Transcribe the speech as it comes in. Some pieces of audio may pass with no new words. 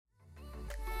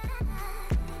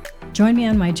Join me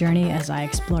on my journey as I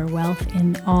explore wealth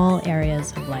in all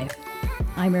areas of life.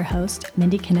 I'm your host,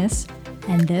 Mindy Kinnis,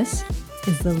 and this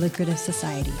is The Lucrative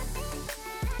Society.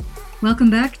 Welcome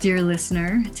back, dear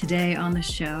listener. Today on the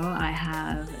show, I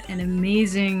have an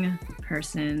amazing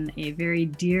person, a very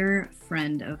dear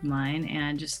friend of mine,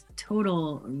 and just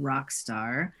total rock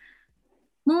star,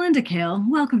 Melinda Cahill.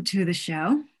 Welcome to the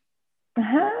show.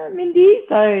 Mindy,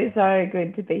 so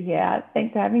good to be here.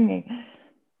 Thanks for having me.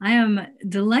 I am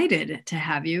delighted to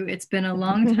have you. It's been a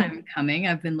long time coming.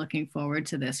 I've been looking forward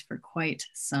to this for quite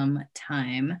some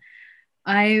time.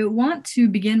 I want to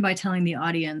begin by telling the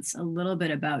audience a little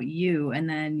bit about you, and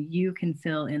then you can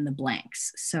fill in the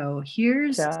blanks. So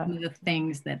here's some of the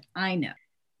things that I know.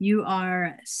 You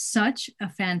are such a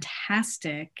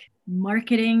fantastic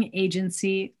marketing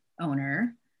agency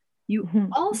owner. You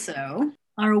also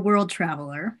are a world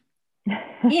traveler,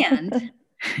 and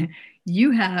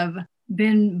you have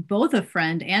been both a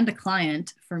friend and a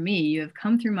client for me. You have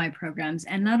come through my programs,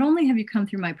 and not only have you come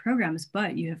through my programs,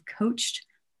 but you have coached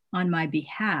on my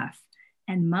behalf,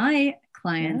 and my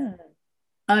clients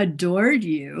adored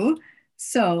you.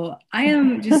 So I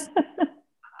am just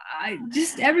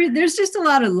there's just a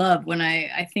lot of love when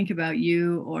I think about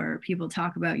you or people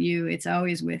talk about you. It's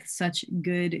always with such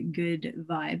good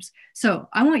vibes. So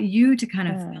I want you to kind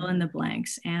of fill in the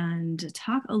blanks and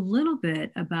talk a little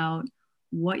bit about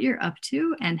what you're up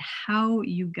to and how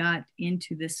you got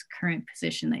into this current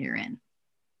position that you're in.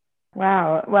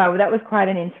 Wow, that was quite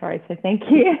an intro, so thank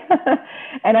you.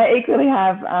 And I equally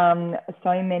have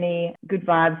so many good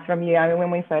vibes from you. I mean, when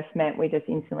we first met, we just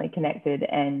instantly connected,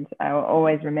 and I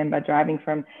always remember driving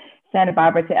from Santa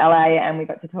Barbara to LA, and we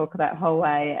got to talk that whole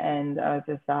way, and I was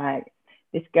just like,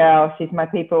 this girl, she's my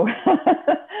people.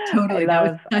 Totally, that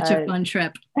was such a fun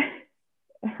trip.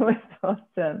 It was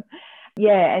awesome.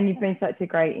 Yeah, and you've been such a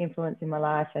great influence in my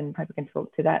life, and hope we can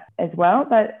talk to that as well.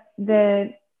 But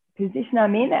the position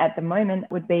I'm in at the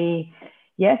moment would be,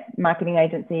 yes, marketing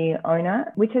agency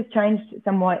owner, which has changed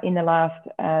somewhat in the last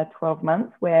 12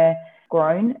 months. We're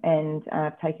grown and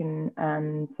taken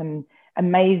some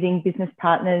amazing business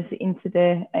partners into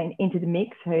the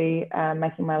mix who are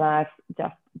making my life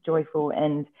just joyful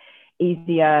and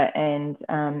easier. And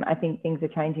I think things are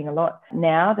changing a lot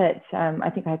now that I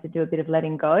think I have to do a bit of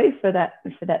letting go for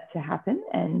that to happen.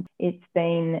 And it's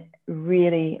been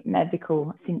really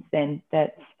magical since then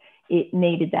that it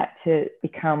needed that to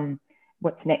become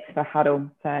what's next for Huddle.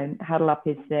 So Huddle Up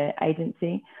is the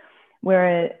agency.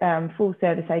 We're a full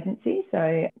service agency.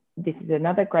 So this is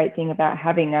another great thing about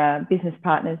having business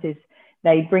partners is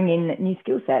they bring in new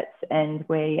skill sets, and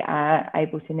we are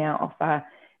able to now offer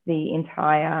the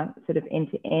entire sort of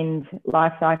end-to-end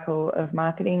life cycle of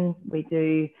marketing. We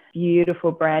do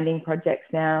beautiful branding projects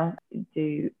now,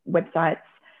 do websites,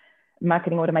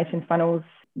 marketing automation funnels.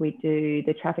 We do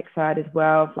the traffic side as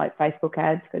well, like Facebook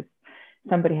ads, because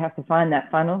somebody has to find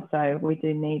that funnel. So we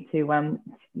do need to,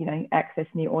 access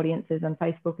new audiences on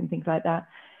Facebook and things like that.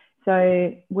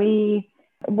 So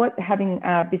what having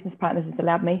business partners has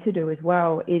allowed me to do as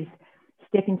well is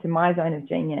step into my zone of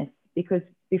genius, because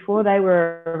before they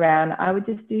were around, I would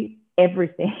just do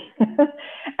everything.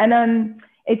 And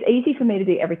it's easy for me to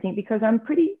do everything because I'm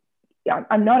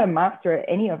not a master at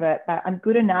any of it, but I'm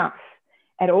good enough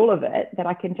at all of it that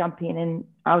I can jump in and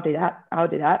I'll do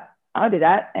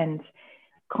that, and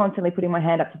constantly putting my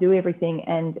hand up to do everything.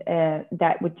 And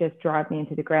that would just drive me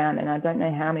into the ground. And I don't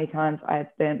know how many times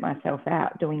I've burnt myself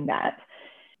out doing that.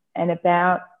 And it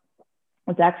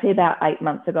was actually about 8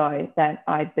 months ago that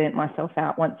I burnt myself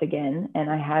out once again. And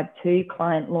I had 2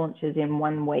 client launches in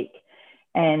 1 week.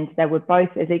 And they were both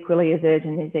as equally as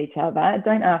urgent as each other.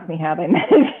 Don't ask me how they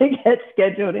managed to get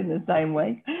scheduled in the same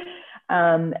week.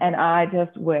 And I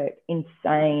just worked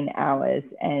insane hours,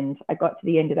 and I got to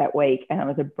the end of that week and I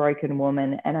was a broken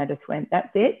woman, and I just went,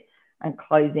 that's it. I'm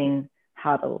closing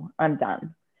Huddle. I'm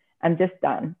done. I'm just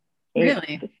done.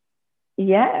 Really?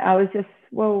 I was just,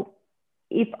 well,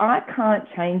 if I can't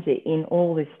change it in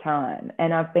all this time,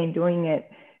 and I've been doing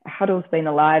it, Huddle's been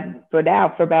alive for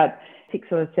about 6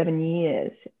 or 7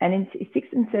 years, and in 6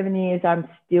 and 7 years, I'm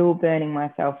still burning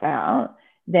myself out,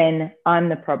 then I'm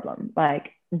the problem. Like,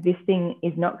 this thing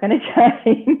is not going to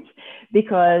change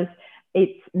because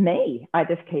it's me. I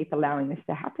just keep allowing this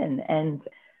to happen. And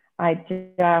I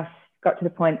just got to the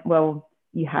point, well,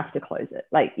 you have to close it.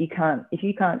 Like, if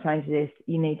you can't change this,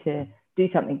 you need to do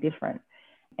something different.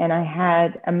 And I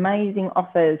had amazing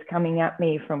offers coming at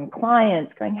me from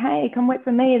clients going, hey, come work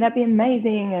for me. That'd be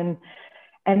amazing.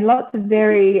 And lots of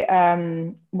very,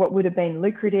 what would have been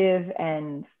lucrative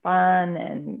and fun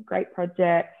and great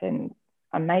projects and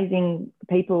amazing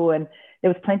people, and there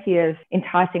was plenty of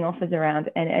enticing offers around.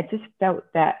 And I just felt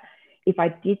that if I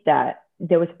did that,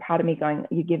 there was part of me going,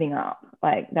 you're giving up.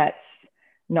 Like, that's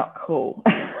not cool.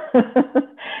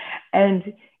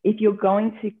 And if you're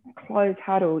going to close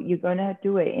huddle, you're going to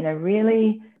do it in a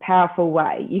really powerful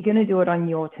way. You're going to do it on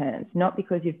your terms, not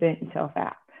because you've burnt yourself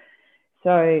out.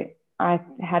 So I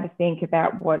had to think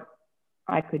about what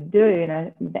I could do,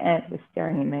 and the answer was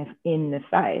staring me in the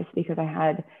face, because I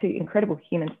had two incredible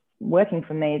humans working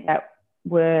for me that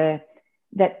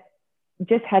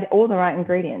just had all the right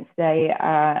ingredients. They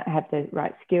have the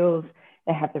right skills,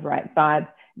 they have the right vibe,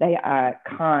 they are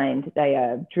kind, they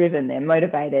are driven, they're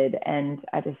motivated. And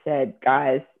I just said,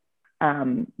 guys,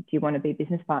 do you want to be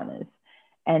business partners?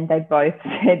 And they both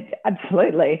said,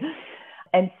 absolutely.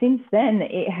 And since then,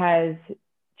 it has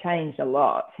changed a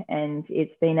lot, and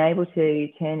it's been able to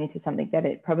turn into something that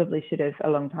it probably should have a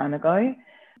long time ago.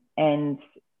 And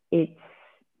it's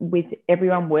with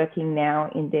everyone working now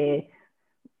in their,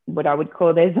 what I would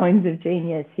call their zones of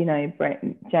genius. You know,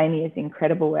 Jamie is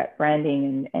incredible at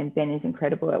branding, and Ben is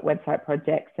incredible at website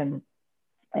projects, and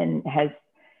has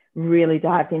really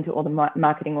dived into all the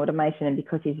marketing automation. And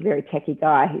because he's a very techie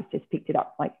guy, he's just picked it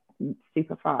up like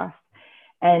super fast.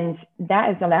 And that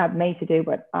has allowed me to do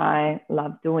what I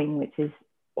love doing, which is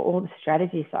all the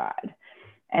strategy side.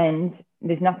 And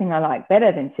there's nothing I like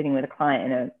better than sitting with a client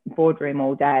in a boardroom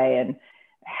all day and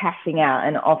hashing out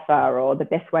an offer, or the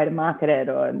best way to market it,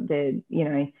 or the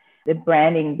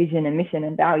branding, vision and mission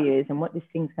and values, and what this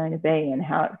thing's going to be, and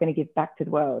how it's going to give back to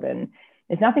the world. And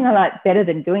there's nothing I like better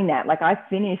than doing that. Like, I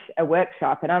finish a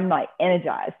workshop and I'm like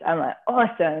energized. I'm like,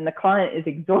 awesome. And the client is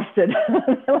exhausted.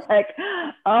 They're like,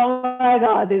 oh my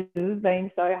God, this has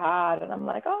been so hard. And I'm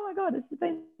like, oh my God, this has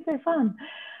been so fun.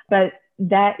 But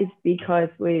that is because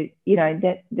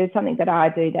there's something that I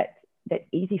do that's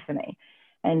easy for me.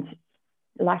 And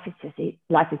life is just easy.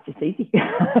 Life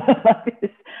is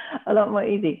a lot more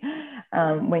easy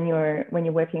when you're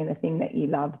working in the thing that you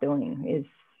love doing.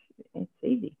 It's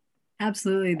easy.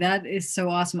 Absolutely. That is so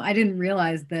awesome. I didn't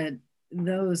realize that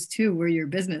those two were your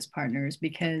business partners,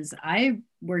 because I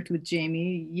worked with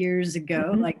Jamie years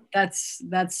ago. Mm-hmm. Like, that's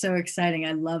so exciting.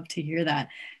 I love to hear that.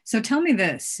 So tell me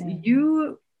this, Mm-hmm.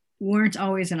 You weren't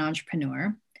always an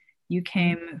entrepreneur. You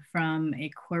came from a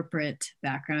corporate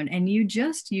background, and you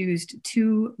just used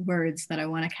two words that I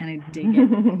want to kind of dig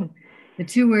in. The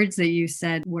two words that you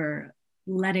said were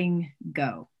letting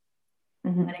go.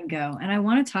 Mm-hmm. Letting go. And I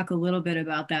want to talk a little bit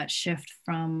about that shift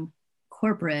from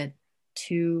corporate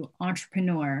to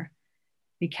entrepreneur,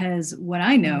 because what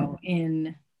I know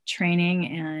in training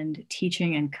and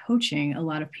teaching and coaching a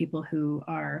lot of people who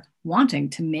are wanting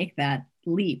to make that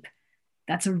leap,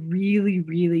 that's a really,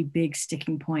 really big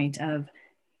sticking point of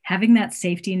having that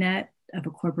safety net of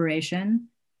a corporation,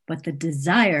 but the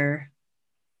desire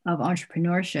of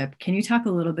entrepreneurship. Can you talk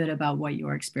a little bit about what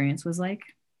your experience was like?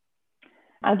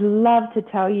 I'd love to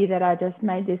tell you that I just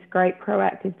made this great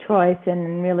proactive choice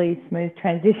and really smooth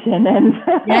transition. And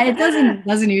yeah, it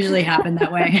doesn't usually happen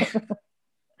that way.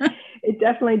 It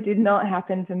definitely did not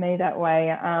happen for me that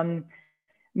way.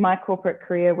 My corporate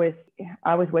career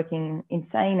I was working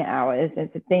insane hours.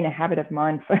 It's been a habit of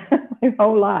mine for my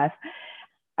whole life.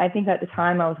 I think at the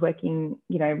time I was working,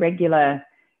 regular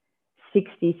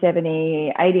 60,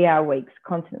 70, 80-hour weeks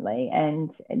constantly, and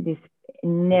this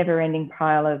never-ending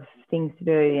pile of things to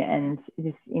do, and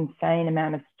this insane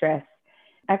amount of stress.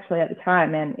 Actually, at the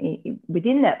time, and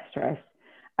within that stress,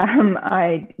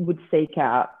 I would seek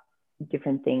out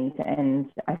different things, and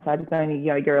I started going to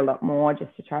yoga a lot more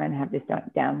just to try and have this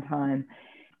downtime.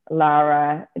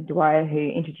 Lara Dwyer, who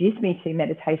introduced me to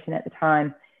meditation at the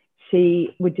time,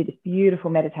 she would do these beautiful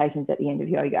meditations at the end of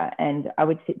yoga, and I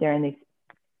would sit there and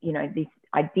these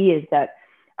ideas that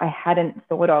I hadn't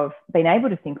been able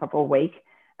to think of all week,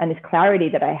 and this clarity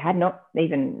that I had not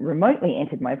even remotely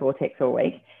entered my vortex all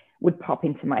week would pop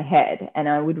into my head, and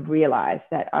I would realize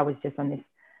that I was just on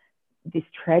this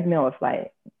treadmill of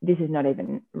like, this is not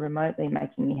even remotely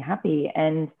making me happy.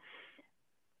 And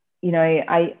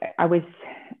I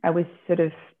was sort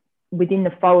of within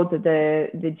the folds of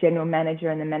the general manager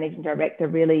and the managing director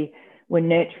really were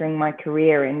nurturing my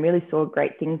career and really saw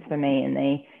great things for me, and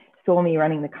they saw me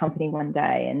running the company one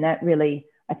day, and that really,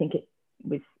 I think it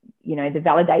was the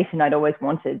validation I'd always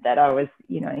wanted, that I was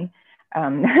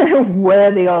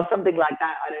worthy or something like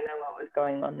that. I don't know what was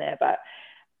going on there, but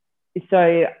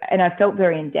and I felt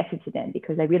very indebted to them,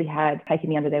 because they really had taken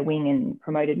me under their wing and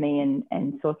promoted me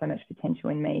and saw so much potential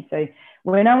in me. So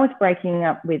when I was breaking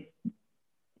up with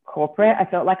corporate, I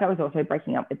felt like I was also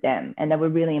breaking up with them, and they were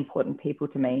really important people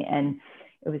to me, and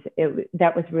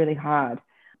that was really hard.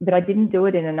 but I didn't do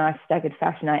it in a nice staggered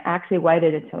fashion. I actually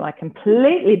waited until I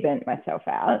completely burnt myself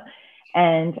out.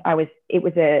 And I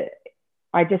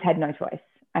just had no choice.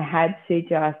 I had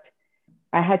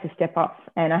to step off,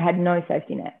 and I had no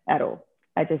safety net at all.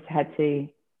 I had to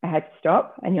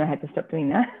stop. I knew I had to stop doing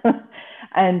that.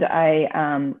 And I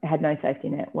had no safety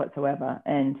net whatsoever.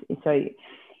 And so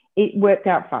it worked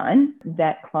out fine.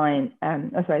 That client,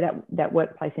 that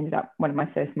workplace ended up one of my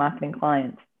first marketing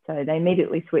clients. So they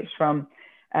immediately switched from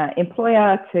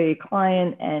employer to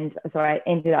client. And so I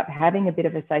ended up having a bit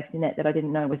of a safety net that I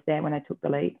didn't know was there when I took the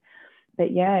leap.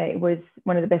 But yeah, it was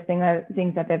one of the best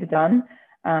things I've ever done.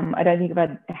 I don't think if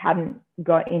I hadn't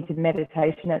got into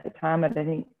meditation at the time, I don't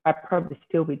think I'd probably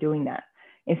still be doing that.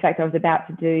 In fact, I was about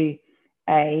to do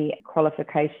a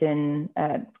qualification,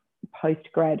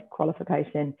 post-grad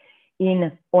qualification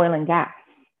in oil and gas.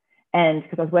 And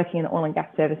because I was working in the oil and gas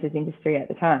services industry at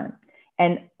the time.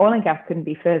 And oil and gas couldn't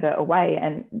be further away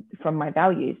and from my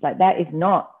values. Like, that is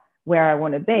not where I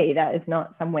want to be. That is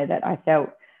not somewhere that I felt,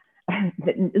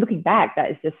 that looking back,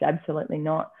 that is just absolutely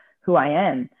not who I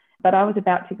am. But I was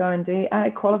about to go and do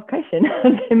a qualification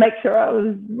to make sure I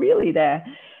was really there.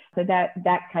 So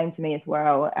that came to me as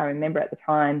well. I remember at the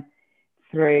time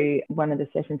through one of the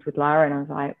sessions with Lara, and I was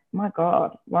like, my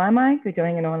God, why am I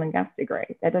doing an oil and gas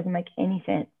degree? That doesn't make any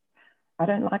sense. I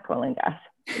don't like oil and gas.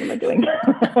 What am I doing?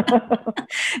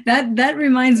 That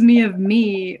reminds me of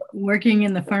me working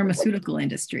in the pharmaceutical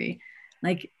industry.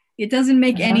 Like, it doesn't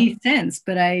make any sense,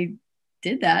 but I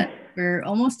did that for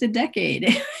almost a decade.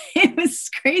 It was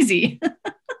crazy.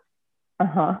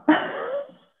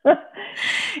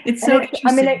 It's so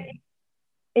interesting.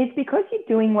 It's because you're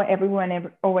doing what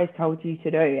everyone always told you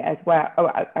to do as well. Oh,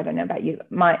 I don't know about you.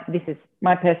 This is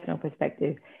my personal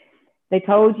perspective. They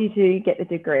told you to get the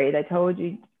degree. They told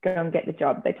you to go and get the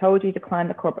job. They told you to climb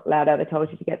the corporate ladder. They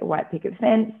told you to get the white picket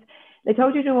fence. They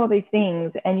told you to do all these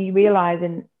things, and you realize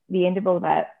in the end of all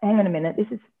that, hang on a minute,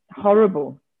 this is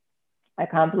horrible. I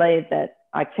can't believe that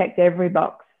I checked every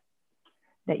box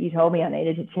that you told me I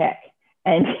needed to check.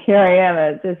 And here I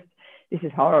am. This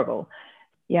is horrible.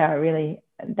 Yeah, really,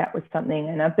 that was something.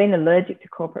 And I've been allergic to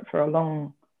corporate for a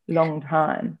long, long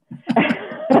time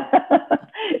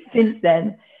since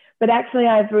then. But actually,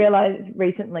 I've realized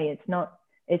recently it's not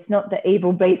the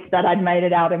evil beast that I'd made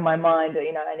it out in my mind.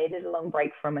 I needed a long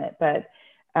break from it. But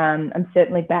I'm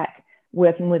certainly back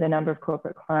working with a number of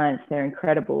corporate clients. They're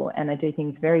incredible, and I do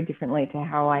things very differently to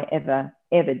how I ever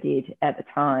did at the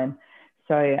time.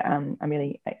 So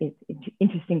it's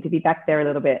interesting to be back there a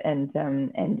little bit and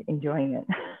enjoying it.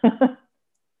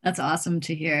 That's awesome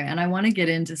to hear. And I want to get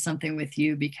into something with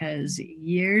you because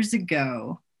years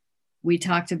ago, we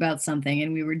talked about something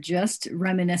and we were just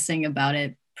reminiscing about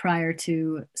it prior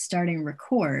to starting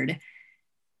record.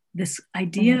 This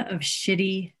idea of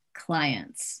shitty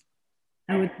clients.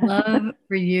 I would love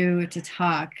for you to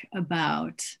talk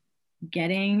about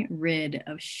getting rid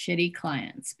of shitty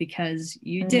clients, because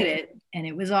you did it and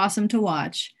it was awesome to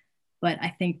watch. But I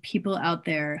think people out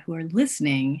there who are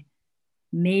listening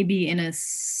may be in a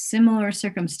similar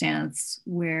circumstance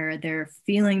where they're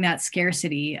feeling that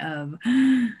scarcity of,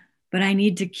 but I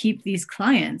need to keep these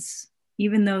clients,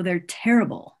 even though they're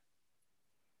terrible.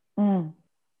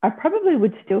 I probably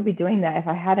would still be doing that if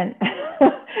I hadn't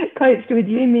coached with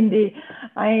you, Mindy.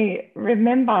 I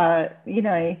remember, and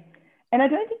I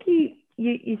don't think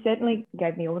you certainly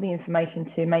gave me all the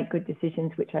information to make good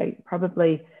decisions, which I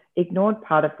probably ignored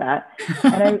part of that.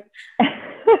 And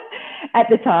at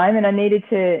the time, and I needed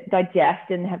to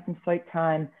digest and have some soak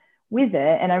time with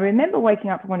it. And I remember waking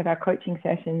up for one of our coaching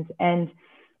sessions, and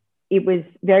it was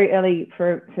very early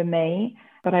for me,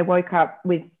 but I woke up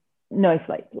with no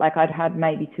sleep. Like, I'd had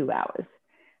maybe 2 hours.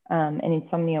 And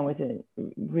insomnia was a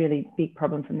really big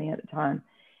problem for me at the time.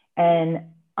 And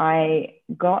I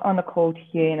got on the call to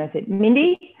you and I said,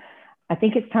 Mindy, I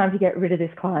think it's time to get rid of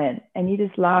this client. And you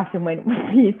just laughed and went,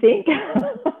 what do you think?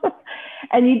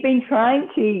 And you'd been trying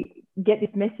to get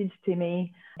this message to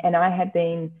me. And I had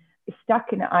been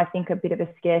stuck in, I think, a bit of a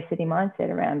scarcity mindset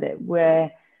around it,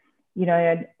 where,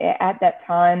 at that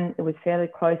time, it was fairly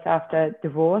close after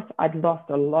divorce. I'd lost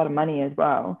a lot of money as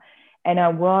well. And I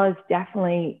was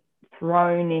definitely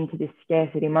thrown into this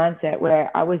scarcity mindset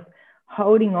where I was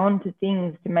holding on to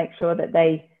things to make sure that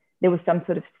there was some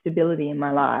sort of stability in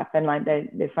my life, and like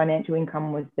the financial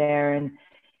income was there, and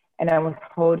I was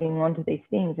holding on to these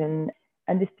things. And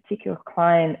this particular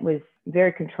client was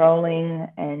very controlling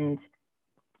and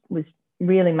was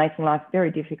really making life very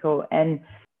difficult, and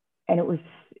it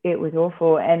was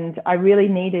awful. And I really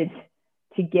needed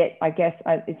to get,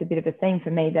 it's a bit of a theme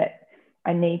for me that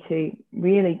I need to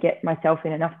really get myself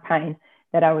in enough pain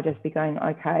that I would just be going,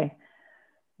 okay,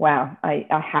 wow, I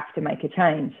have to make a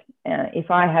change.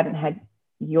 If I hadn't had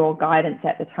your guidance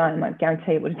at the time, I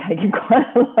guarantee it would have taken quite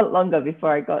a lot longer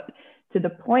before I got to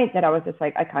the point that I was just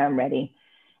like, okay, I'm ready.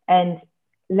 And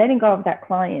letting go of that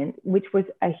client, which was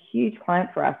a huge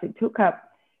client for us, it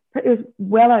was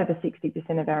well over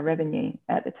 60% of our revenue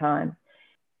at the time.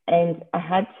 And I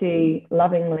had to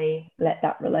lovingly let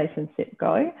that relationship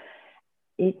go.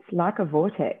 It's like a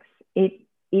vortex.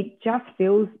 It just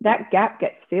feels, that gap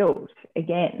gets filled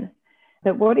again.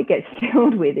 But what it gets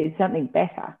filled with is something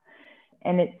better.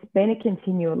 And it's been a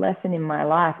continual lesson in my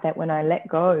life that when I let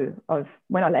go,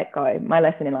 my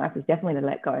lesson in life is definitely to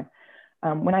let go.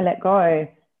 When I let go,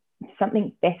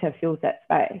 something better fills that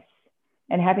space.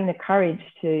 And having the courage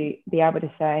to be able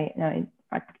to say, no,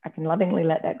 I can lovingly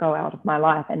let that go out of my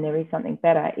life and there is something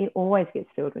better, it always gets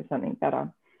filled with something better.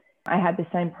 I had the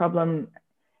same problem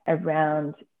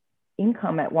around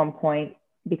income at one point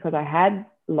because I had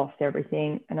lost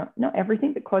everything, and not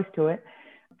everything, but close to it.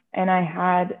 And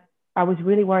I was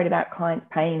really worried about clients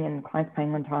paying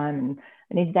on time, and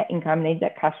I needed that income, needed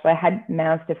that cash flow. I had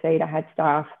mouths to feed, I had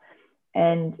staff.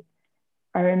 And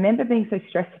I remember being so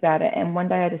stressed about it. And one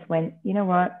day I just went, you know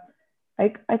what?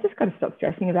 I just got to stop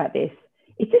stressing about this.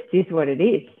 It just is what it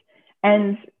is.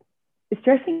 And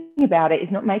stressing about it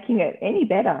is not making it any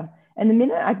better. And the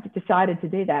minute I decided to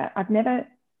do that, I've never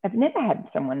had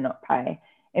someone not pay.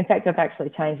 In fact, I've actually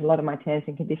changed a lot of my terms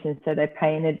and conditions so they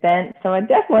pay in advance. So I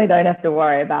definitely don't have to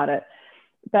worry about it.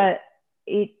 But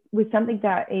it was something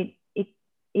that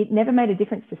it never made a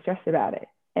difference to stress about it.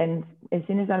 And as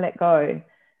soon as I let go,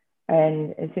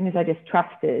 and as soon as I just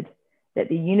trusted that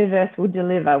the universe will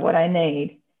deliver what I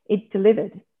need, it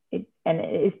delivered. And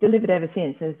it's delivered ever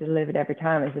since. It's delivered every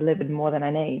time. It's delivered more than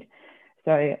I need.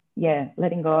 So yeah,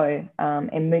 letting go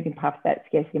and moving past that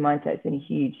scarcity mindset has been a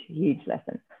huge, huge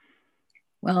lesson.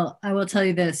 Well, I will tell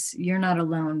you this, you're not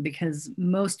alone, because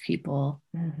most people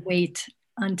wait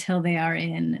until they are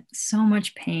in so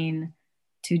much pain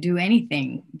to do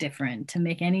anything different, to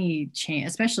make any change,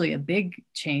 especially a big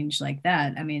change like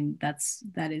that. I mean,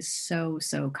 that is so,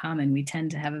 so common. We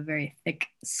tend to have a very thick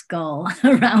skull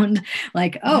around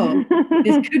like, oh,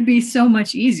 this could be so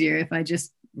much easier if I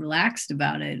just relaxed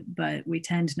about it, but we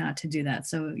tend not to do that.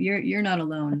 So you're not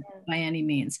alone by any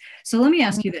means. So let me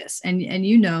ask you this, and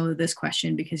you know this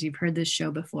question because you've heard this show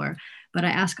before, but I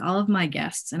ask all of my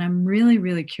guests, and I'm really,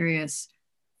 really curious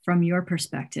from your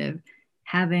perspective,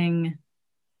 having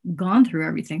gone through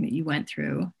everything that you went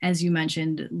through, as you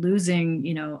mentioned,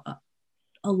 losing,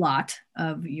 a lot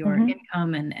of your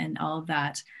income and all of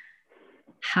that.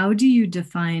 How do you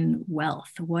define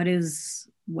wealth? What does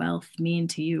wealth mean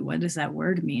to you? What does that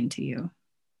word mean to you?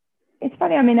 It's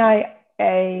funny. I mean,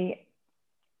 I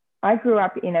grew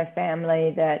up in a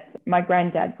family that my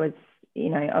granddad was,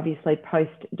 obviously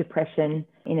post-depression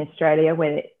in Australia,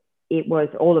 where it was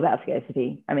all about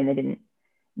scarcity. I mean,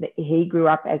 he grew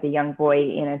up as a young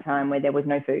boy in a time where there was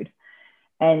no food.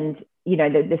 And,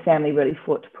 the family really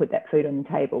fought to put that food on the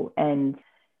table. And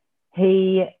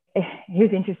he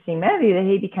was interesting. Maybe that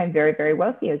he became very, very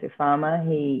wealthy as a farmer.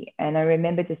 And I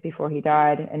remember just before he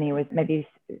died, and he was maybe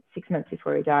 6 months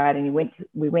before he died, and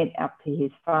we went up to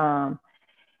his farm,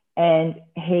 and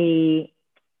he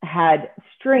had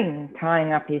string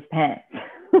tying up his pants.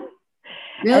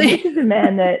 Really? And this is a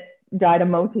man that died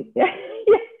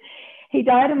he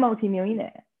died a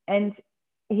multimillionaire, and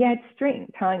he had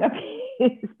string tying up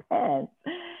his pants.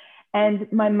 And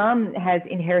my mum has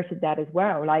inherited that as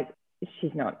well. Like,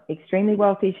 she's not extremely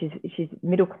wealthy. She's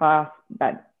middle class,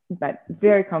 but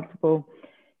very comfortable.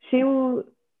 She will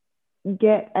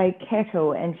get a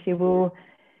kettle and she will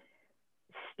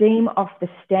steam off the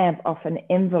stamp off an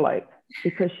envelope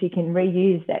because she can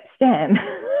reuse that stamp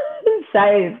and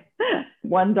save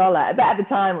 $1. But at the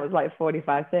time it was like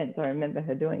 45 cents. I remember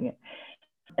her doing it.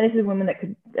 And this is a woman that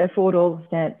could afford all the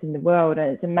stamps in the world.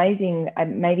 And it's amazing.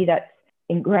 Maybe that's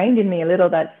ingrained in me a little.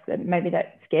 Maybe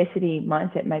that scarcity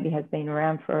mindset maybe has been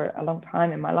around for a long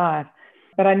time in my life.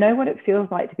 But I know what it feels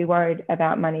like to be worried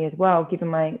about money as well, given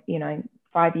my,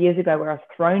 5 years ago where I was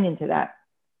thrown into that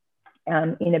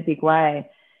in a big way.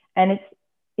 And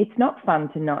it's not fun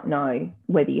to not know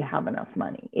whether you have enough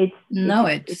money. It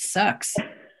sucks.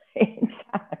 It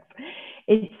sucks.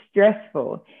 It's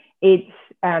stressful. It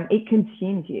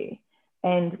consumes you.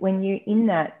 And when you're in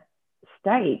that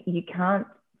state, you can't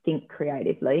think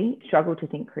creatively, struggle to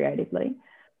think creatively.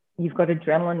 You've got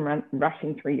adrenaline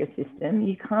rushing through your system.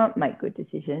 You can't make good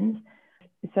decisions.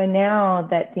 So now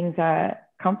that things are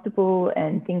comfortable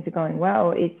and things are going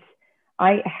well,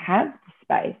 I have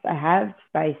space. I have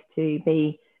space to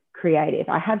be creative.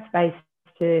 I have space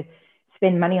to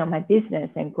spend money on my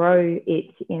business and grow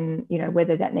it in,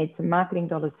 whether that needs some marketing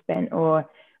dollars spent, or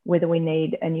whether we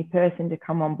need a new person to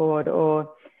come on board, or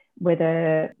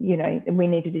whether, we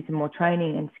need to do some more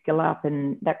training and skill up,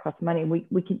 and that costs money.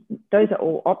 We can, those are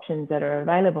all options that are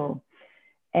available.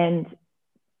 And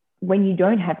when you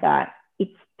don't have that,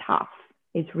 it's tough.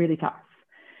 It's really tough.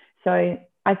 So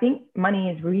I think money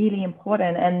is really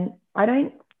important, and I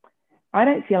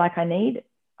don't feel like I need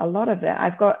a lot of it.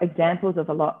 I've got examples of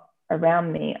a lot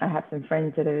around me. I have some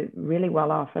friends that are really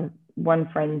well off, and one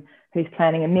friend who's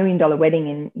planning $1 million wedding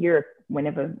in Europe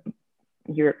whenever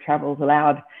Europe travel's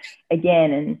allowed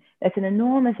again, and that's an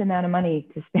enormous amount of money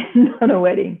to spend on a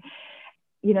wedding.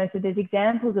 So there's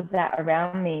examples of that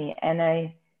around me,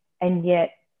 and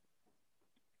yet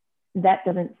that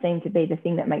doesn't seem to be the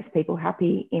thing that makes people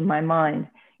happy in my mind.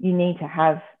 You need to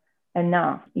have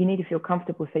enough. You need to feel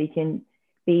comfortable so you can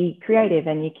be creative,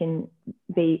 and you can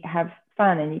have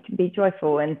fun, and you can be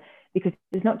joyful, and because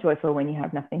it's not joyful when you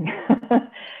have nothing.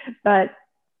 But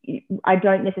I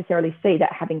don't necessarily see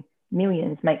that having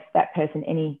millions makes that person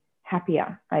any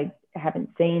happier. I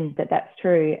haven't seen that that's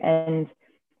true, and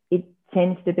it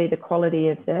tends to be the quality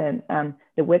of the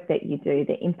work that you do,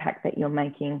 the impact that you're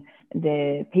making,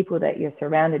 the people that you're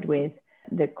surrounded with,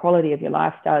 the quality of your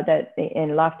lifestyle,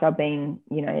 and lifestyle being,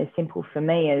 as simple for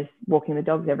me as walking the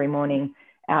dogs every morning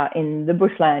out in the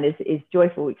bushland is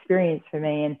joyful experience for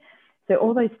me. And so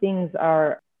all those things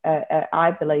are,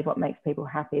 I believe, what makes people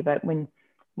happy. But when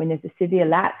there's a severe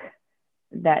lack,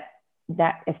 that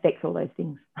affects all those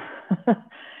things.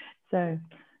 So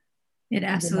it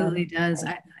absolutely does.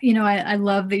 I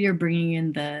love that you're bringing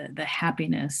in the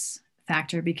happiness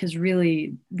factor, because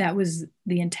really that was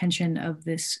the intention of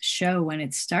this show when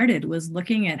it started, was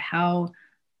looking at how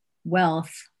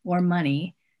wealth or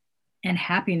money and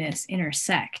happiness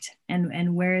intersect,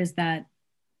 and where is that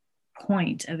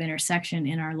point of intersection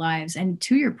in our lives. And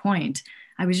to your point,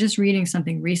 I was just reading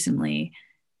something recently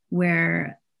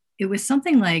where it was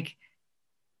something like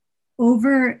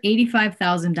over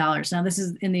 $85,000. Now, this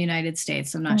is in the United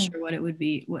States. So I'm not sure what it would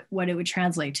be, what it would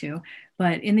translate to.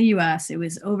 But in the US, it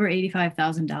was over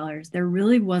 $85,000. There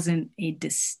really wasn't a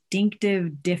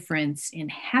distinctive difference in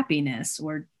happiness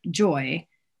or joy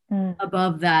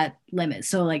above that limit.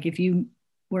 So like if you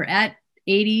were at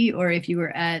 80 or if you were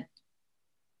at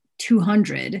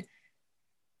 200,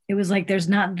 it was like there's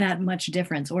not that much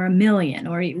difference, or 1 million,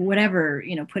 or whatever,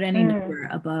 put any number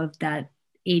above that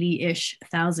 80-ish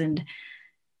thousand,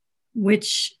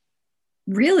 which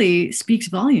really speaks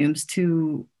volumes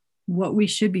to what we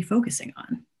should be focusing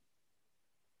on.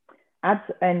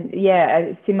 And yeah,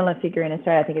 a similar figure in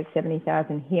Australia. I think it's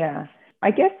 70,000 here.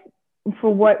 I guess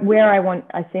for where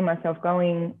I see myself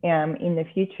going in the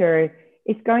future,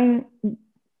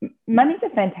 money's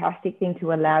a fantastic thing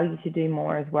to allow you to do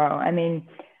more as well. I mean,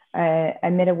 I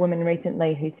met a woman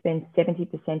recently who spends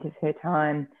 70% of her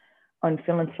time on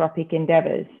philanthropic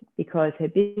endeavors because her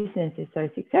business is so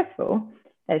successful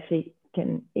that she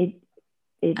can,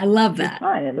 I love that.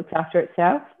 Fine. It looks after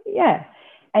itself. Yeah.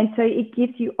 And so it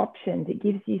gives you options. It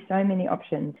gives you so many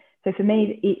options. So for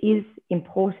me, it is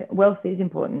important. Wealth is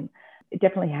important. I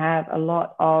definitely have a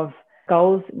lot of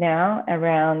goals now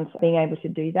around being able to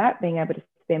do that, being able to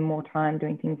spend more time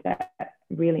doing things that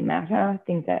really matter,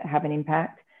 things that have an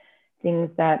impact,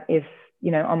 things that if,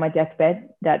 on my deathbed,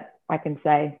 that I can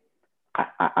say,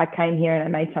 I came here and I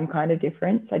made some kind of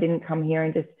difference. I didn't come here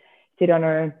and just sit on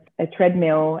a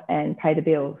treadmill and pay the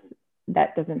bills.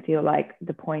 That doesn't feel like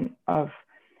the point of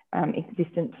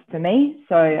existence for me.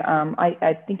 So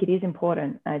I think it is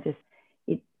important.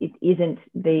 It isn't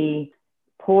the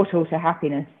portal to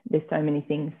happiness. There's so many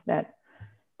things that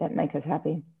make us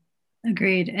happy.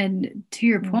 Agreed. And to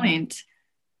your point,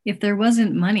 if there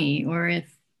wasn't money, or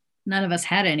if none of us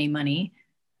had any money,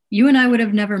 you and I would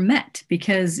have never met,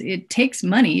 because it takes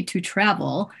money to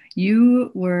travel. You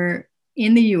were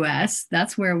in the US,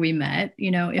 that's where we met.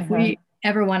 If we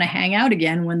ever want to hang out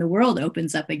again when the world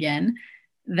opens up again,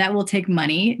 that will take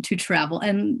money to travel.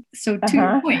 And so to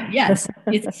your point, yes,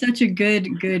 it's such a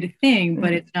good thing,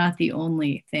 but it's not the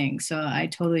only thing. So I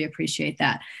totally appreciate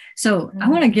that. So I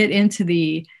want to get into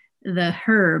the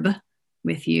herb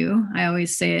with you. I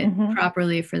always say it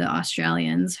properly for the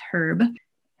Australians, herb.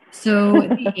 So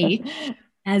the H,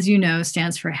 as you know,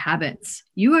 stands for habits.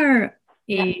 You are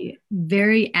a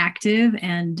very active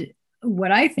and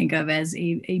what I think of as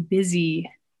a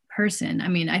busy person. I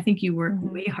mean, I think you work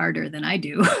way harder than I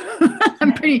do.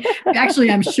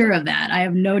 I'm sure of that. I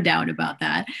have no doubt about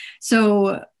that.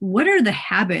 So what are the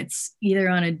habits, either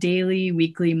on a daily,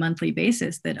 weekly, monthly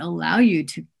basis, that allow you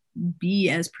to be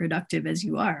as productive as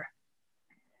you are?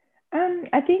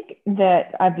 I think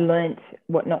that I've learnt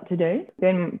what not to do.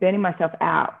 Burning myself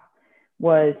out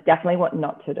was definitely what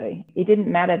not to do. It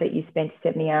didn't matter that you spent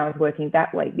 70 hours working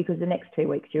that week, because the next 2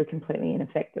 weeks you were completely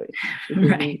ineffective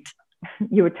because Right.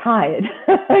 you were tired,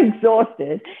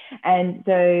 exhausted. And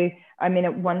so, I mean,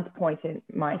 at one point in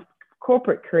my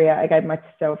corporate career, I gave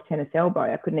myself tennis elbow.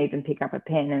 I couldn't even pick up a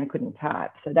pen and I couldn't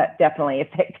type. So that definitely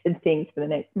affected things for the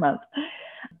next month.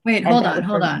 Wait, hold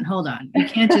on. You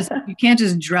can't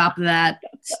just drop that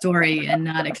story and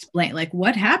not explain, like,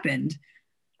 what happened?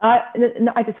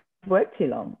 I just worked too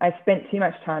long. I spent too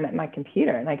much time at my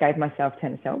computer and I gave myself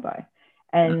tennis elbow.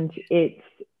 And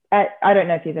I don't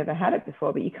know if you've ever had it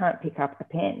before, but you can't pick up a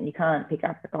pen. You can't pick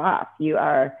up a glass.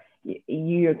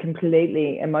 You're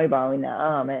completely immobile in the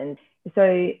arm. And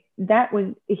so that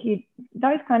was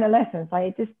those kind of lessons, like,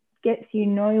 it just gets you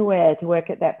nowhere to work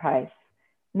at that pace.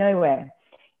 Nowhere.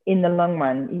 In the long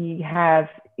run, you have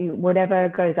whatever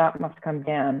goes up must come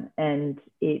down, and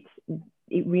it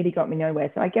really got me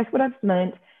nowhere. So I guess what I've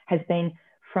learned has been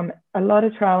from a lot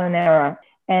of trial and error.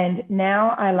 And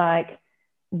now I like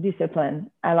discipline.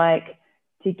 I like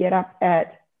to get up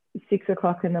at 6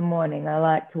 o'clock in the morning. I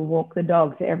like to walk the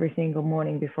dogs every single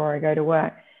morning before I go to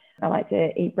work. I like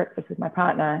to eat breakfast with my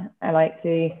partner. I like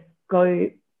to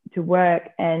go to work.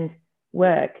 And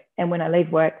when I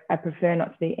leave work, I prefer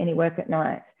not to do any work at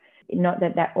night. Not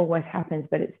that that always happens,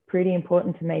 but it's pretty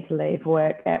important to me to leave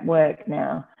work at work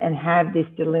now and have this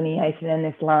delineation and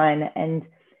this line. And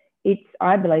it's,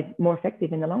 I believe, more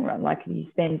effective in the long run. Like, if you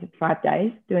spend 5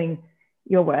 days doing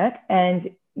your work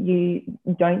and you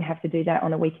don't have to do that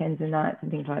on the weekends and nights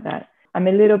and things like that. I'm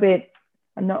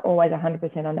not always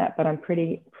 100% on that, but I'm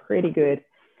pretty good.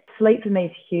 Sleep for me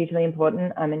is hugely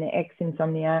important. I'm an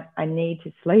ex-insomniac. I need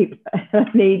to sleep. I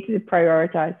need to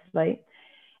prioritize sleep.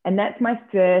 And that's my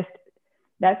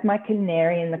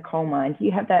canary in the coal mine. Do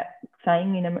you have that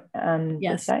saying in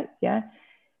Yes. the States? Yeah.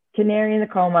 Canary in the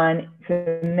coal mine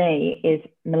for me is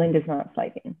Melinda's not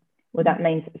sleeping. Well, that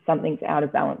means something's out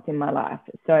of balance in my life.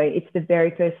 So it's the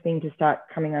very first thing to start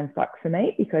coming unstuck for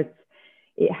me, because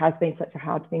it has been such a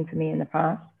hard thing for me in the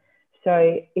past.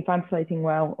 So if I'm sleeping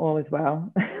well, all is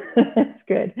well. It's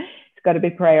good. It's got to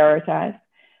be prioritized.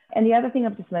 And the other thing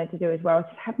I've just learned to do as well is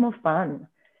just have more fun.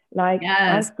 Like,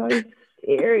 Yes. I was so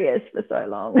serious for so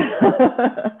long.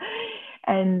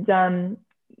 And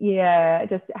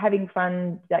just having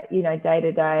fun, day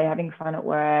to day, having fun at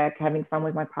work, having fun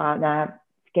with my partner,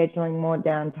 scheduling more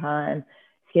downtime,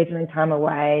 scheduling time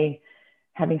away,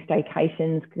 having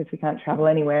staycations, because we can't travel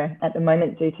anywhere at the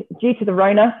moment due to the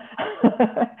Rona.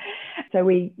 So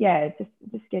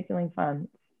just scheduling fun,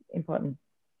 important.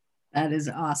 That is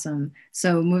awesome.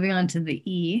 So moving on to the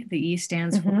E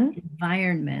stands for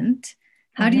environment.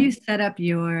 How do you set up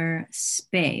your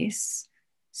space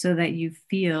so that you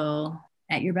feel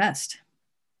at your best?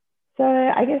 So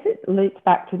I guess it loops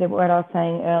back to what I was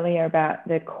saying earlier about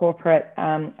the corporate.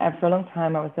 For a long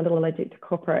time, I was a little allergic to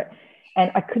corporate, and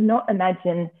I could not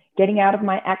imagine getting out of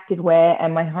my activewear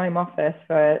and my home office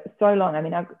for so long. I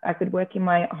mean, I could work in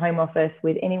my home office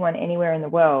with anyone, anywhere in the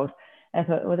world. And I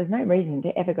thought, well, there's no reason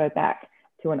to ever go back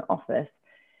to an office.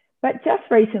 But just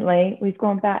recently, we've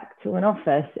gone back to an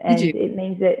office, and it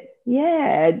means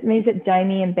that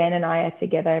Jamie and Ben and I are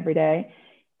together every day.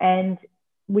 And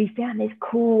we found this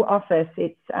cool office.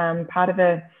 It's part of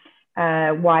a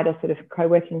wider sort of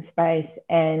co-working space,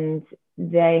 and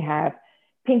they have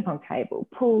ping pong table,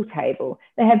 pool table.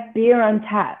 They have beer on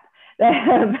tap. They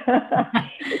have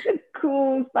it's a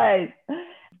cool space.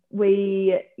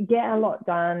 We get a lot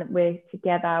done. We're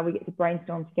together. We get to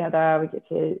brainstorm together. We get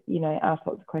to, ask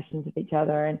lots of questions of each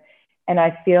other. And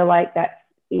I feel like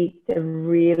it's a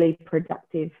really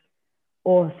productive,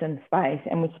 awesome space.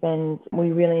 And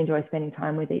we really enjoy spending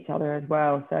time with each other as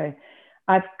well. So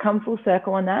I've come full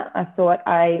circle on that. I thought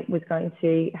I was going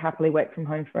to happily work from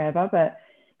home forever, but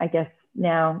I guess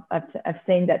now I've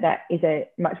seen that is a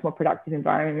much more productive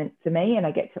environment for me, and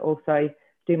I get to also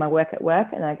do my work at work,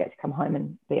 and I get to come home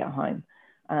and be at home.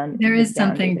 There is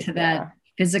something to that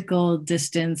physical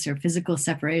distance or physical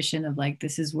separation of, like,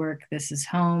 this is work, this is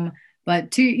home.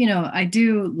 But I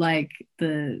do like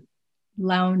the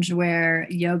loungewear,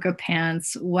 yoga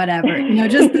pants, whatever,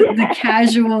 just the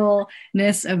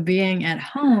casualness of being at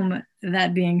home.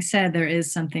 That being said, there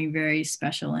is something very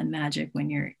special and magic when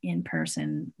you're in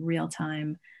person, real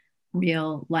time,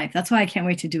 real life. That's why I can't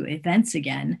wait to do events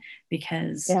again,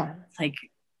 because it's like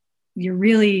you're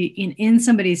really in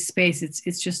somebody's space.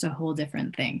 It's just a whole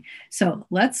different thing. So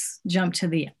let's jump to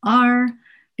the R,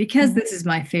 because this is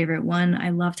my favorite one. I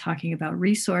love talking about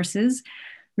resources.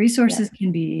 Resources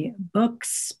can be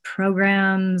books,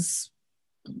 programs,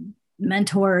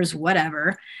 mentors,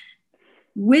 whatever.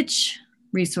 Which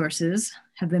resources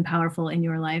have been powerful in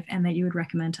your life and that you would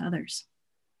recommend to others?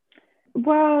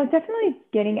 Well, definitely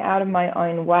getting out of my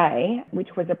own way, which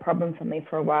was a problem for me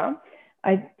for a while.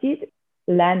 I did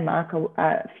Landmark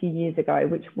a few years ago,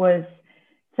 which was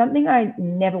something I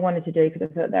never wanted to do because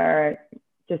I thought they were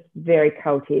just very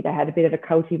culty. They had a bit of a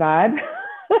culty vibe.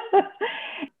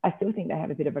 I still think they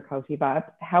have a bit of a culty vibe.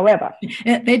 However,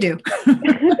 they do.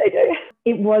 they do.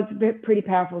 It was pretty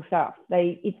powerful stuff.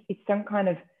 It's some kind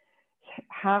of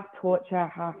half torture,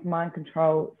 half mind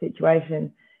control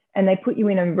situation. And they put you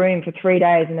in a room for 3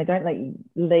 days and they don't let you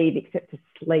leave except to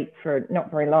sleep for not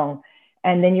very long.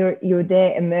 And then you're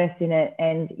there immersed in it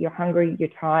and you're hungry, you're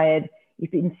tired,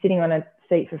 you've been sitting on a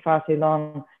seat for far too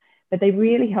long. But they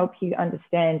really help you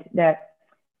understand that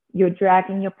you're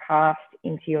dragging your past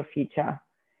into your future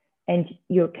and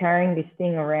you're carrying this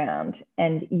thing around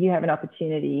and you have an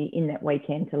opportunity in that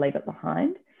weekend to leave it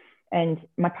behind. And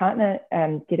my partner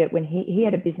did it when he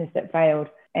had a business that failed,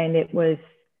 and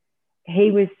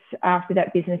he was after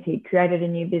that business, he created a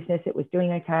new business. It was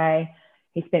doing okay.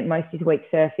 He spent most of his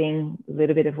week surfing, a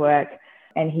little bit of work,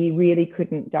 and he really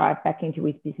couldn't dive back into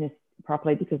his business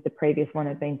properly because the previous one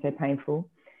had been so painful.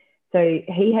 So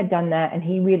he had done that and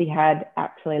he really had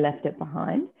actually left it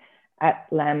behind at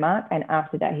Landmark. And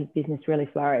after that, his business really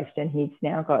flourished and he's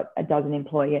now got 12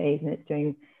 employees and it's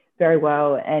doing very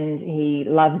well and he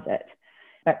loves it.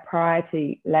 But prior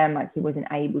to Landmark, he wasn't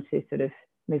able to sort of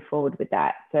move forward with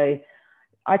that. So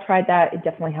I tried that. It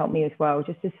definitely helped me as well,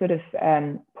 just to sort of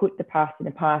put the past in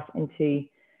the past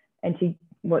into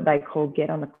what they call get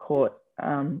on the court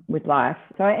with life.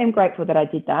 So I am grateful that I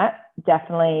did that.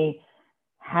 Definitely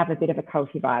have a bit of a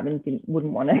culty vibe and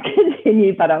wouldn't want to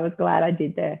continue, but I was glad I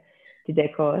did their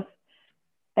course.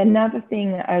 Another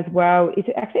thing as well is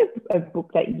actually a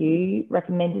book that you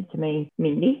recommended to me,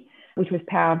 Mindy, which was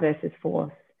Power versus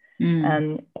Force.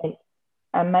 An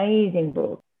amazing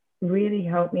book. Really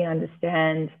helped me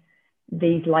understand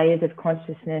these layers of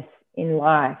consciousness in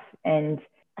life and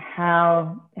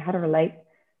how to relate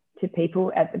to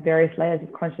people at the various layers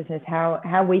of consciousness,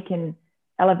 how we can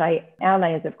elevate our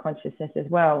layers of consciousness as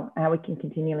well, how we can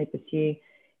continually pursue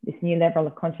this new level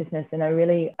of consciousness. And I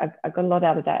got a lot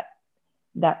out of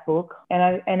that book.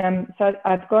 So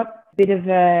I've got a bit of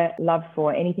a love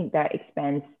for anything that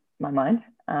expands my mind.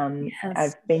 Yes.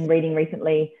 I've been reading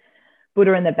recently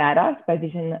Buddha and the Badass by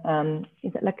Vision.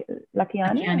 Is it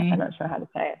Lakiani? I'm not sure how to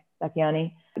say it.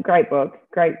 Lakiani. Great book.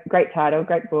 Great title.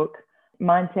 Great book.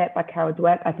 Mindset by Carol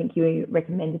Dweck. I think you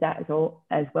recommended that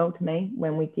as well to me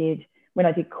when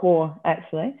I did core,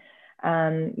 actually.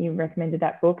 You recommended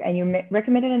that book, and you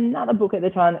recommended another book at the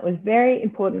time that was very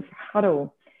important for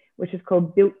Huddle, which is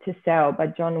called Built to Sell by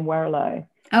John Warrillow.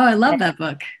 Oh, I love that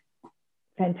book.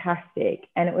 Fantastic.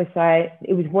 And it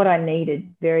was what I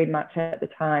needed very much at the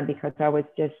time, because I was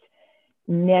just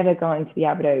never going to be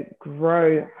able to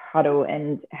grow Huddle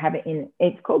and have it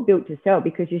it's called Built to Sell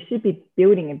because you should be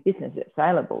building a business that's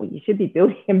saleable. You should be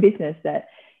building a business that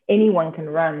anyone can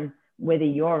run, whether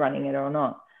you're running it or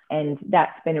not. And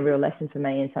that's been a real lesson for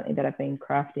me and something that I've been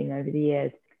crafting over the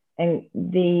years. And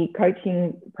the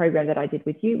coaching program that I did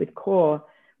with you, with Core,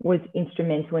 was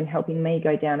instrumental in helping me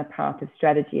go down a path of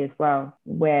strategy as well,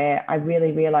 where I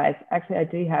really realized, actually, I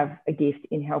do have a gift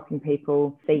in helping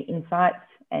people see insights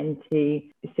and to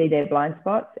see their blind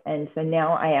spots. And so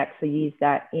now I actually use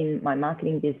that in my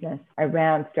marketing business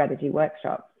around strategy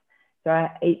workshops. So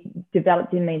it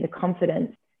developed in me the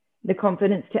confidence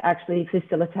to actually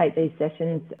facilitate these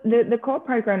sessions. The core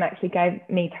program actually gave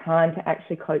me time to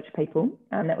actually coach people.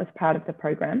 That was part of the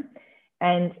program.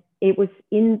 And it was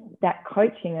in that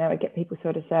coaching I would get people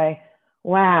sort of say,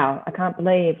 wow, I can't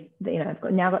believe that,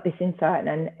 I've now got this insight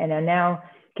and I now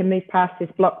can move past this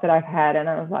block that I've had. And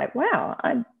I was like, wow,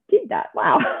 I did that.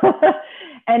 Wow.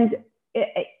 And,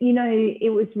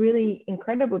 it was really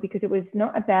incredible because it was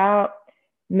not about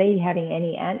me having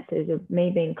any answers or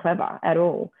me being clever at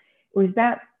all. It was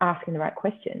about asking the right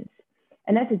questions.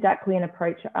 And that's exactly an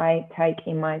approach I take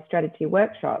in my strategy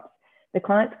workshops. The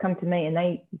clients come to me and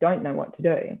they don't know what to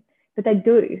do, but they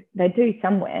do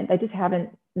somewhere.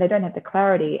 They don't have the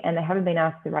clarity and they haven't been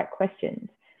asked the right questions.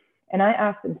 And I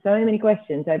ask them so many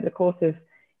questions over the course of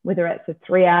whether it's a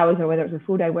 3 hours or whether it's a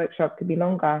full day workshop, could be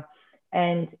longer.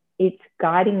 And it's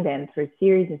guiding them through a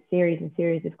series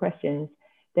of questions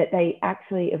that they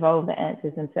actually evolve the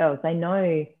answers themselves. They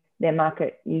know their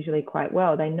market usually quite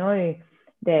well. They know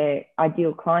their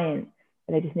ideal client.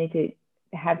 They just need to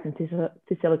have some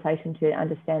facilitation to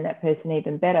understand that person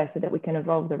even better so that we can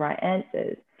evolve the right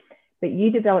answers. But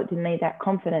you developed in me that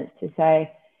confidence to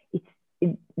say,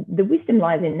 the wisdom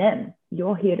lies in them.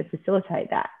 You're here to facilitate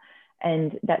that.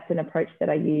 And that's an approach that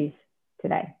I use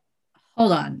today.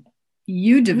 Hold on.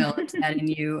 You developed that in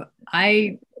you.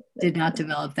 I did not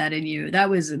develop that in you. That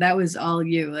was all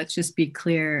you. Let's just be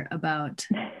clear about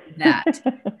that.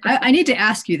 I need to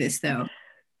ask you this though.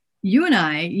 You and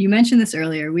I, you mentioned this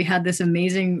earlier, we had this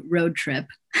amazing road trip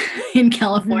in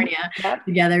California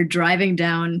together, driving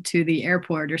down to the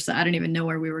airport, or so I don't even know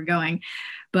where we were going,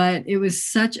 but it was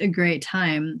such a great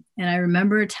time. And I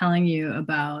remember telling you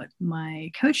about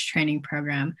my coach training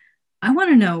program. I want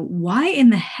to know, why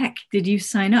in the heck did you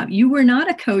sign up? You were not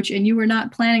a coach and you were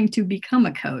not planning to become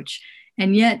a coach,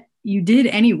 and yet you did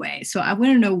anyway. So I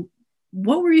want to know,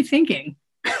 what were you thinking?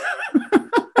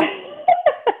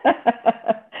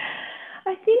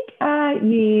 I think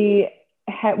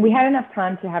we had enough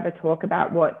time to have a talk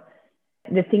about what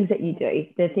the things that you do.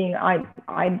 The thing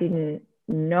I didn't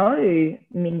know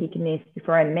Mindy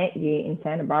before I met you in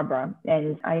Santa Barbara,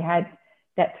 and I had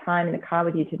that time in the car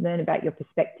with you to learn about your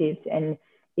perspectives, and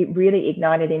it really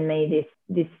ignited in me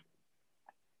this.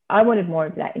 I wanted more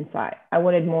of that insight. I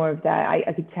wanted more of that.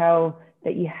 I could tell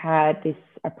that you had this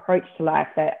approach to life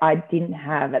that I didn't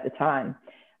have at the time.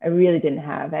 I really didn't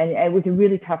have. And it was a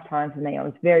really tough time for me. I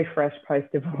was very fresh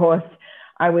post-divorce.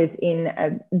 I was in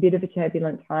a bit of a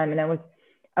turbulent time, and I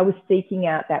was seeking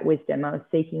out that wisdom. I was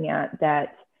seeking out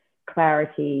that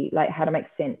clarity, like how to make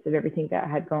sense of everything that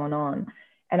had gone on.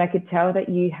 And I could tell that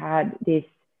you had this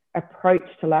approach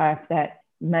to life that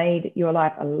made your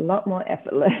life a lot more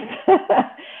effortless.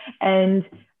 and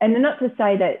not to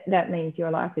say that that means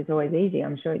your life is always easy.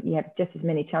 I'm sure you have just as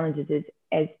many challenges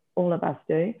as all of us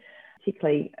do.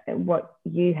 Particularly what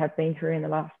you have been through in the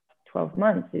last 12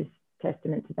 months is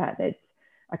testament to that.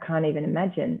 I can't even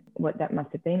imagine what that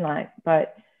must have been like.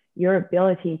 But your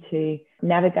ability to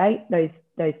navigate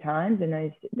those times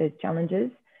and those challenges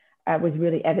was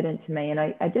really evident to me. And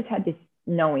I just had this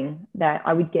knowing that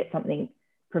I would get something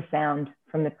profound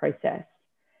from the process.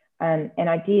 And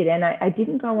I did. And I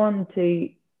didn't go on to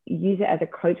use it as a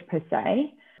coach per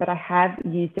se, but I have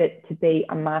used it to be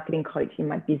a marketing coach in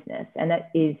my business. And that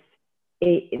is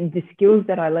the skills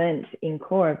that I learned in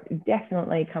core have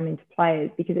definitely come into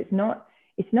play, because it's not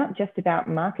just about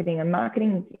marketing. And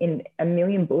marketing in a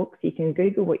million books. You can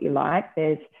Google what you like.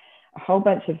 There's a whole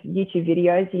bunch of YouTube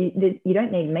videos. You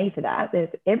don't need me for that. There's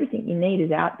everything you need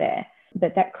is out there.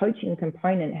 But that coaching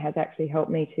component has actually helped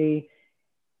me to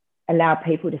allow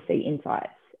people to see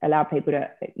insights, allow people to,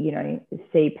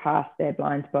 see past their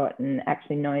blind spot and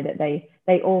actually know that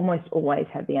they almost always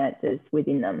have the answers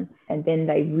within them. And then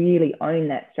they really own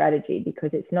that strategy, because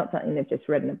it's not something they've just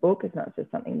read in a book. It's not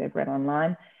just something they've read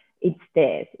online. It's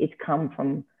theirs. It's come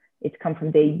from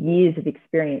their years of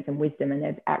experience and wisdom, and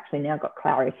they've actually now got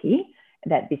clarity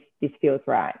that this feels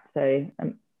right. So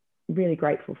I'm really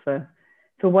grateful for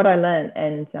what I learned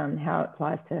and how it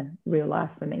applies to real life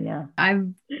for me now. I've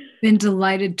been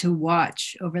delighted to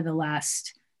watch over the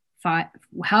last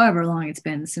however long it's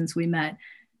been since we met,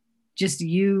 just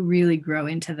you really grow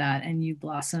into that and you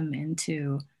blossom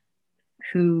into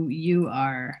who you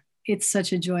are. It's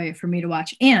such a joy for me to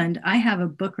watch. And I have a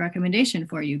book recommendation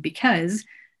for you, because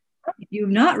if you've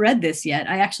not read this yet,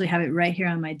 I actually have it right here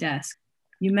on my desk.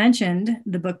 You mentioned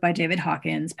the book by David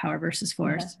Hawkins, Power versus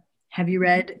Force. Yeah. Have you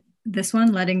read this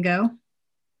one, Letting Go?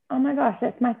 Oh my gosh,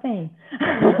 that's my thing.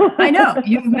 I know.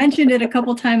 You've mentioned it a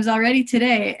couple times already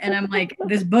today. And I'm like,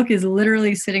 this book is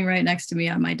literally sitting right next to me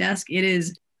on my desk. It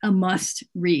is a must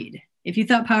read. If you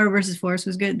thought Power versus Force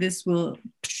was good, this will.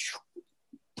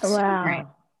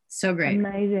 Wow. So great.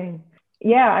 Amazing.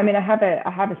 Yeah. I mean, I have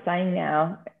a saying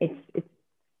now.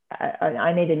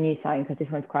 I need a new saying, because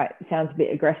this one's sounds a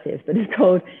bit aggressive, but it's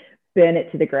called burn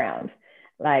it to the ground.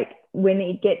 Like, when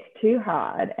it gets too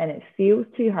hard and it feels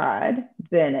too hard,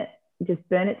 burn it. Just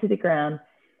burn it to the ground.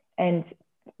 And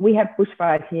we have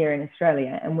bushfires here in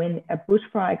Australia. And when a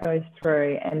bushfire goes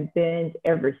through and burns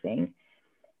everything,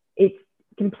 it's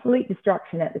complete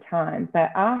destruction at the time.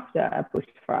 But after a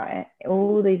bushfire,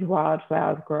 all these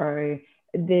wildflowers grow.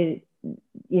 The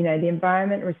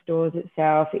environment restores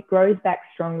itself. It grows back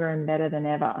stronger and better than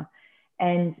ever.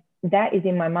 And that is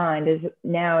in my mind. Is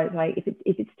now it's like,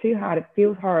 if it's too hard, it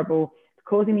feels horrible, it's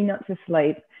causing me not to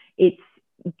sleep, it's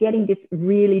getting this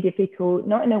really difficult,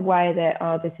 not in a way that,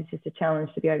 oh, this is just a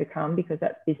challenge to be overcome, because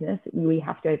that's business. We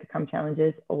have to overcome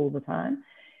challenges all the time.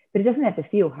 But it doesn't have to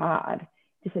feel hard.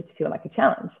 It just has to feel like a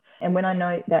challenge. And when I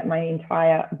know that my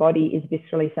entire body is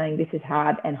viscerally saying this is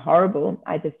hard and horrible,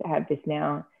 I just have this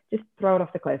now, just throw it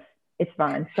off the cliff. It's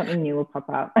fine. Something new will pop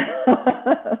up.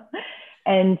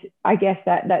 And I guess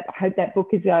that I hope that book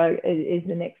is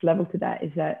the next level to that.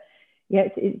 Is that, yeah,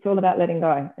 it's all about letting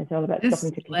go. It's all about just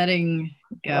stopping to letting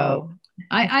go.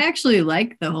 I actually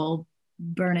like the whole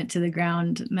burn it to the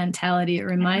ground mentality. It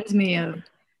reminds me of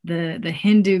the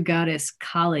Hindu goddess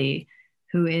Kali,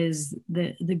 who is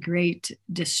the great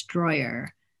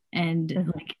destroyer.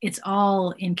 And like it's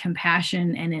all in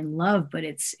compassion and in love, but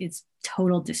it's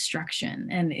total destruction.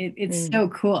 And it's so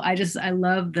cool. I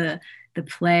love the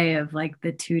play of like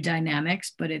the two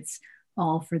dynamics, but it's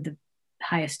all for the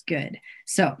highest good.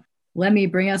 So let me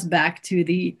bring us back to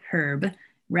the herb,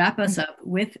 wrap us up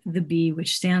with the B,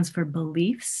 which stands for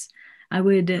beliefs. I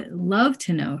would love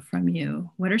to know from you,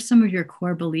 what are some of your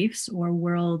core beliefs or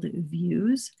world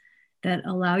views that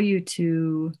allow you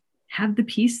to have the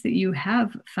peace that you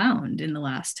have found in the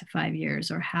last 5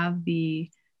 years, or have the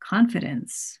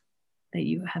confidence that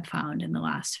you have found in the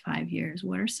last 5 years?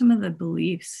 What are some of the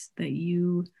beliefs that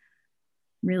you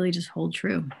really just hold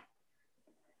true?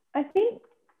 I think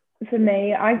for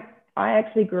me, I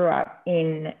actually grew up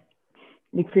in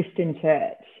the Christian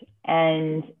church,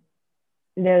 and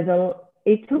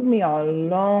it took me a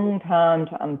long time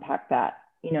to unpack that.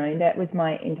 You know, that was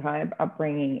my entire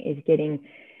upbringing, is getting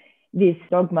this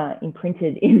dogma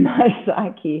imprinted in my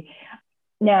psyche.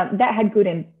 Now, that had good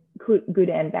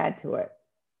and bad to it,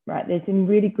 right? There's some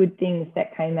really good things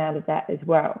that came out of that as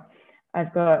well.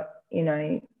 I've got, you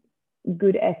know,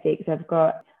 good ethics.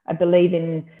 I believe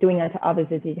in doing unto others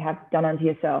as you have done unto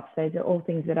yourself. Those are all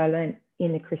things that I learned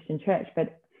in the Christian church.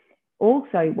 But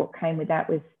also what came with that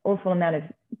was awful amount of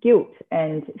guilt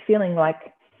and feeling like,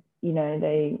 you know,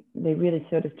 they really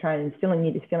sort of try and instill in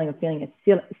you this feeling of feeling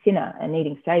a sinner and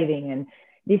needing saving. And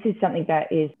this is something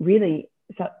that is really,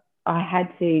 so I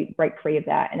had to break free of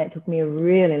that. And it took me a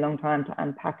really long time to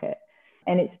unpack it.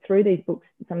 And it's through these books,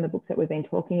 some of the books that we've been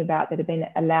talking about, that have been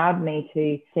allowed me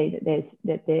to see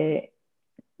that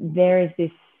there is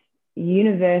this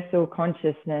universal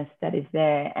consciousness that is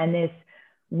there, and this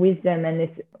wisdom, and this,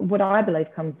 what I believe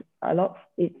comes a lot,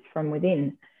 it's from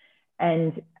within.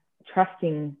 And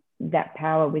trusting that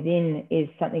power within is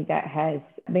something that has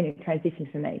been a transition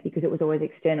for me, because it was always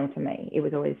external to me. It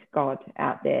was always God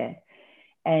out there.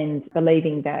 And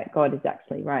believing that God is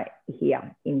actually right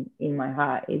here in my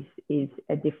heart is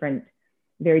a different,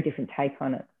 very different take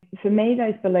on it. For me,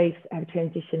 those beliefs have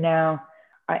transitioned now.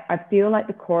 I feel like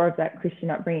the core of that Christian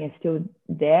upbringing is still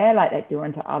there, like that do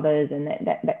unto others, and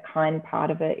that kind part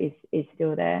of it is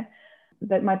still there.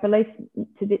 But my beliefs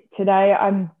today,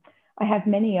 I have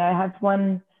many. I have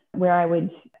one where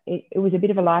it was a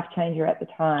bit of a life changer at the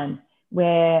time,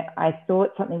 where I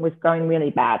thought something was going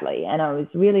really badly and I was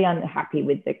really unhappy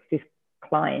with this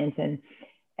client.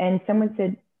 And someone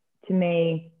said to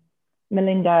me,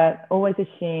 Melinda, always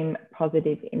assume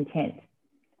positive intent.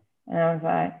 And I was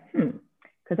like,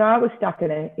 because I was stuck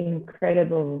in an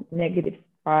incredible negative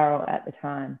spiral at the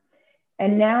time.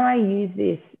 And now I use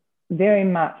this very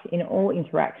much in all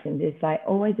interactions. It's like,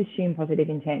 always assume positive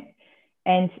intent.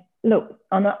 And look,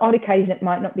 on the odd occasion, it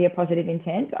might not be a positive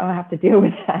intent. I'll have to deal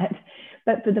with that.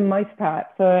 But for the most part,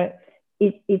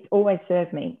 it's always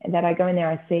served me. And that I go in there,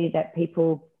 I see that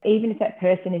people, even if that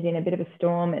person is in a bit of a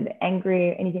storm and they're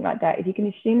angry or anything like that, if you can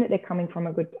assume that they're coming from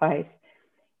a good place,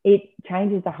 it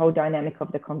changes the whole dynamic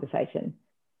of the conversation.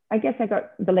 I guess I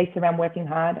got beliefs around working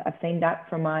hard. I've seen that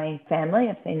from my family.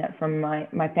 I've seen that from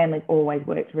my family's always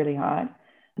worked really hard.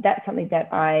 That's something that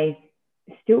I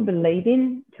still believe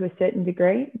in to a certain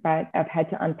degree, but I've had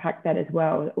to unpack that as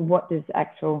well. What does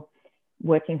actual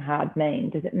working hard mean?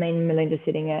 Does it mean Melinda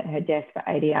sitting at her desk for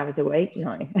 80 hours a week?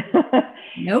 No.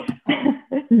 Nope.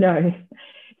 No.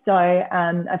 So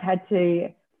I've had to,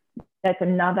 that's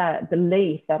another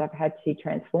belief that I've had to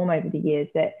transform over the years,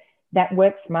 that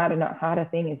work smarter, not harder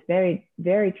thing is very,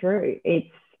 very true.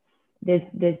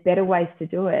 There's better ways to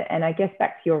do it. And I guess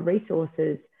back to your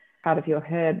resources, part of your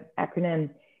HERB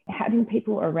acronym, having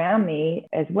people around me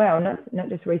as well, not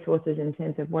just resources in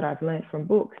terms of what I've learned from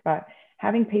books, but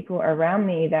having people around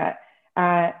me that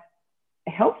are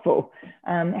helpful,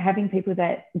 having people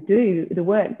that do the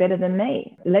work better than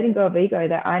me, letting go of ego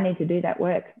that I need to do that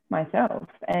work myself,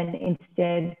 and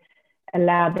instead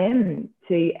allow them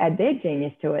to add their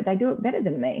genius to it. They do it better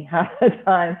than me half the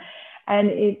time. And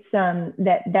it's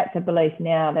that's a belief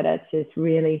now, that it's just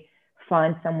really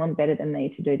find someone better than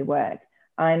me to do the work.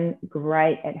 I'm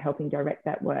great at helping direct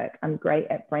that work. I'm great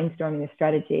at brainstorming a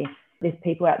strategy. There's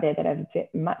people out there that are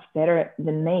much better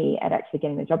than me at actually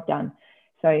getting the job done.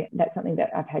 So that's something that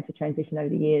I've had to transition over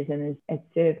the years, and has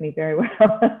served me very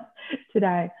well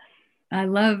today. I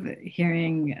love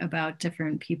hearing about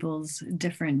different people's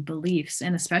different beliefs,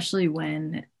 and especially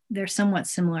when they're somewhat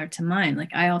similar to mine.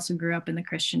 Like, I also grew up in the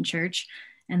Christian church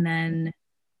and then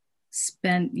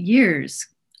spent years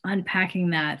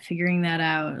unpacking that, figuring that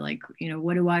out, like,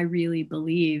 what do I really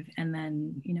believe? And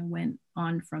then, went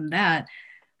on from that.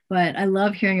 But I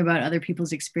love hearing about other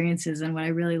people's experiences. And what I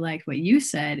really liked what you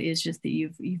said is just that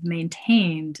you've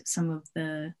maintained some of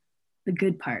the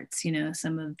good parts,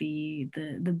 some of the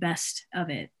best of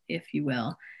it, if you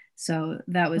will. So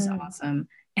that was awesome.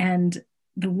 And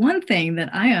the one thing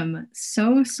that I am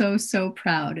so, so, so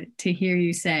proud to hear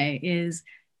you say is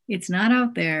it's not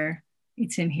out there,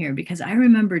 it's in here. Because I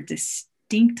remember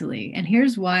distinctly, and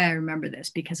here's why I remember this,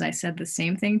 because I said the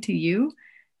same thing to you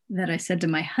that I said to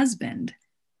my husband,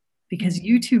 because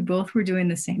you two both were doing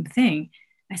the same thing.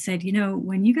 I said,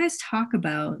 when you guys talk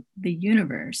about the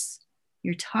universe,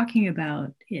 you're talking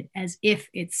about it as if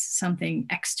it's something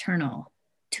external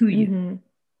to you,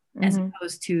 as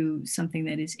opposed to something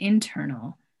that is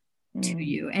internal to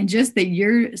you. And just that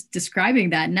you're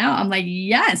describing that now, I'm like,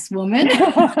 yes, woman.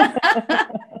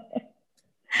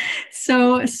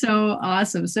 So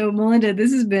awesome. So Melinda,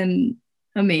 this has been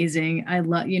amazing. I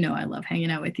love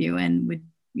hanging out with you, and would,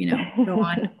 go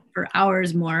on for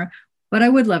hours more. But I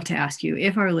would love to ask you,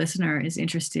 if our listener is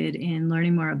interested in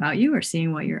learning more about you or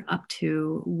seeing what you're up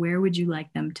to, where would you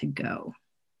like them to go?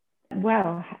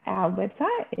 Well, our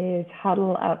website is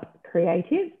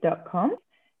huddleupcreative.com.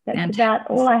 That's about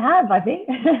all I have, I think.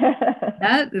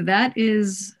 That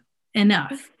is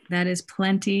enough. That is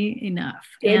plenty enough.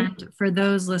 And for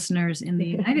those listeners in the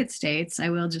United States, I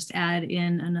will just add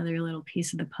in another little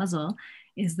piece of the puzzle,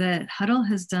 is that Huddle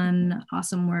has done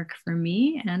awesome work for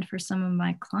me and for some of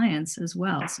my clients as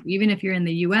well. So even if you're in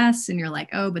the US and you're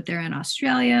like, oh, but they're in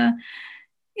Australia,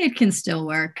 it can still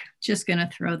work. Just going to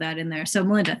throw that in there. So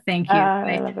Melinda, thank you.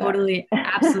 I totally,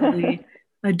 absolutely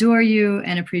adore you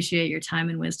and appreciate your time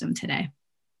and wisdom today.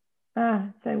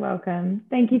 So welcome.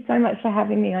 Thank you so much for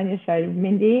having me on your show,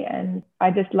 Mindy. And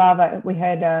I just love it. We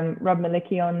heard Rob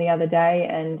Malicki on the other day,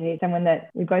 and he's someone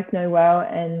that we both know well.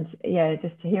 And yeah,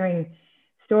 just hearing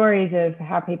stories of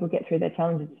how people get through their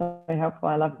challenges is so helpful.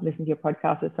 I love listening to your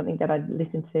podcast. It's something that I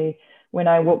listen to when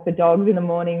I walk the dogs in the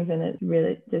mornings, and it's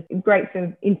really just great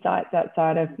for insights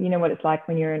outside of, what it's like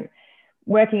when you're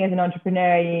working as an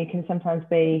entrepreneur. You can sometimes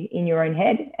be in your own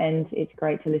head, and it's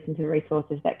great to listen to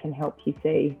resources that can help you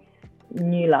see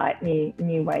new light,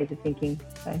 new ways of thinking.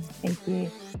 So thank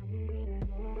you.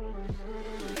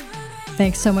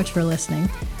 Thanks so much for listening.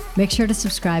 Make sure to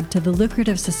subscribe to the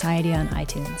Lucrative Society on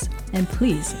iTunes, and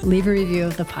please leave a review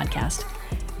of the podcast.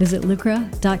 Visit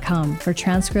lucra.com for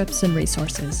transcripts and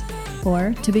resources,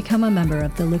 or to become a member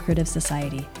of the Lucrative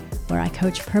Society, where I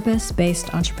coach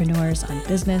purpose-based entrepreneurs on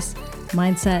business,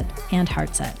 mindset, and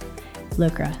heartset.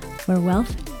 Lucra, where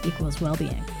wealth equals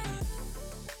well-being.